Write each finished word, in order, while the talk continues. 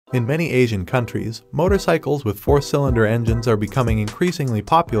In many Asian countries, motorcycles with 4-cylinder engines are becoming increasingly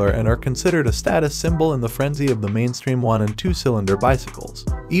popular and are considered a status symbol in the frenzy of the mainstream 1- and 2-cylinder bicycles.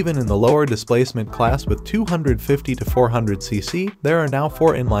 Even in the lower displacement class with 250 to 400cc, there are now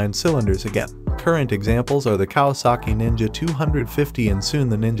 4 inline cylinders again. Current examples are the Kawasaki Ninja 250 and soon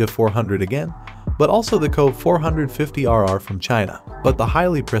the Ninja 400 again, but also the Kove 450RR from China. But the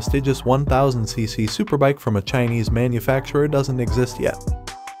highly prestigious 1000cc superbike from a Chinese manufacturer doesn't exist yet.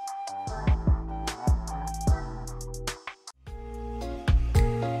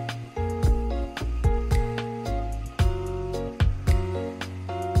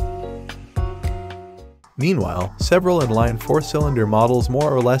 Meanwhile, several inline 4-cylinder models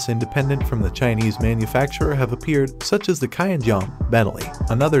more or less independent from the Chinese manufacturer have appeared, such as the Bentley.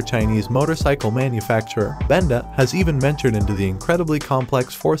 Another Chinese motorcycle manufacturer, Benda, has even ventured into the incredibly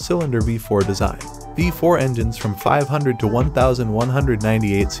complex 4-cylinder V4 design. V4 engines from 500 to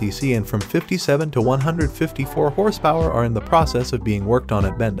 1198cc and from 57 to 154 horsepower are in the process of being worked on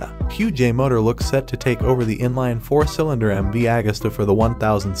at Benda. Cfmoto looks set to take over the inline 4-cylinder MV Agusta for the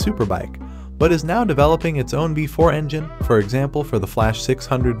 1000 Superbike, but is now developing its own V4 engine, for example for the Flash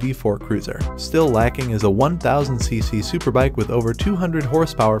 600 V4 Cruiser. Still lacking is a 1000cc superbike with over 200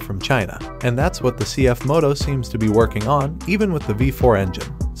 horsepower from China, and that's what the Cfmoto seems to be working on, even with the V4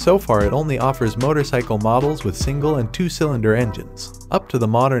 engine. So far it only offers motorcycle models with single and 2-cylinder engines, up to the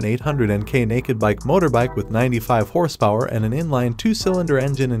modern 800Nk naked bike motorbike with 95 horsepower and an inline 2-cylinder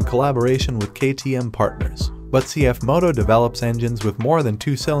engine in collaboration with KTM partners. But Cfmoto develops engines with more than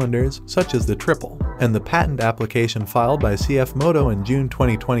 2 cylinders, such as the triple, and the patent application filed by Cfmoto in June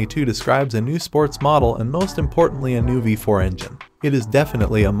 2022 describes a new sports model and most importantly a new V4 engine. It is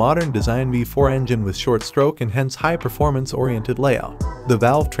definitely a modern design V4 engine with short stroke and hence high performance oriented layout. The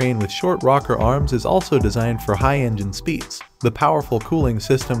valve train with short rocker arms is also designed for high engine speeds. The powerful cooling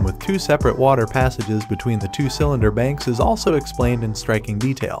system with 2 separate water passages between the 2-cylinder banks is also explained in striking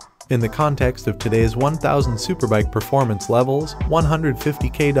detail. In the context of today's 1000 superbike performance levels, 150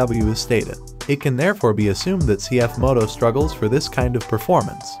 kW is stated. It can therefore be assumed that Cfmoto struggles for this kind of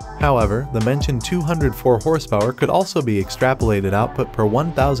performance. However, the mentioned 204 horsepower could also be extrapolated output per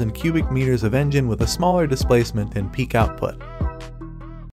 1000 cubic meters of engine with a smaller displacement and peak output.